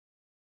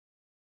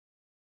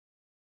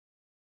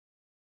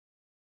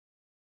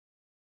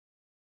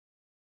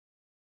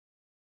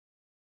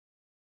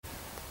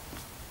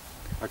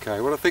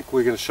Okay, what I think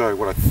we're going to show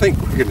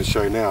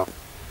now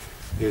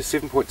is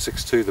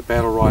 7.62, the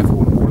battle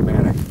rifle and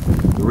automatic.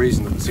 The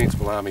reason that the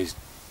Sensible Armies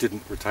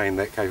didn't retain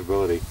that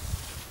capability.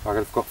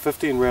 I've got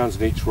 15 rounds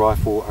in each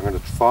rifle. I'm going to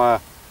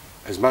fire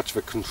as much of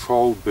a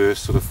controlled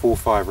burst, sort of 4 or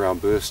 5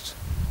 round bursts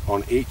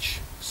on each.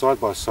 Side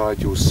by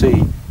side you'll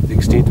see the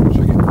extent to which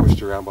I get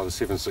pushed around by the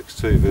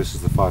 7.62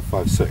 versus the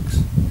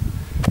 5.56.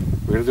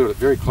 We're going to do it at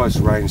very close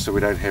range so we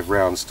don't have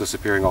rounds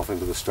disappearing off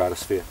into the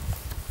stratosphere.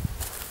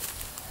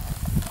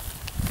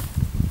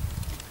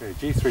 Okay,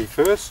 G3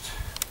 first.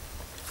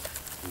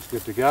 It's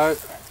good to go.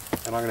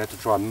 And I'm going to have to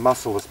try and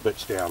muscle this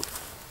bitch down.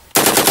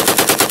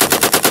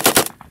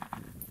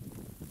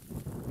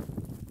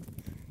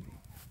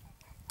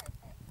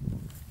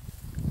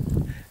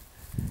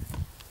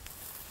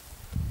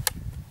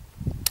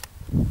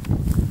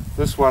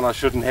 This one I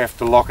shouldn't have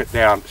to lock it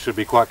down, it should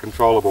be quite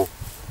controllable.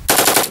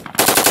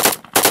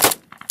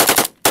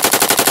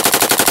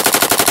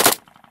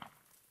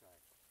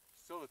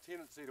 Still a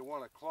tendency to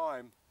want to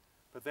climb,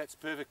 but that's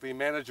perfectly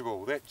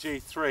manageable. That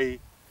G3,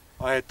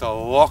 I had to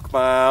lock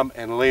my arm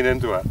and lean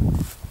into it.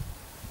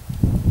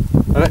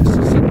 And that's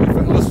just simply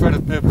for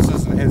illustrative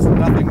purposes and has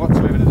nothing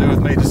whatsoever to do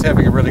with me just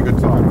having a really good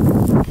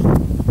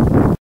time.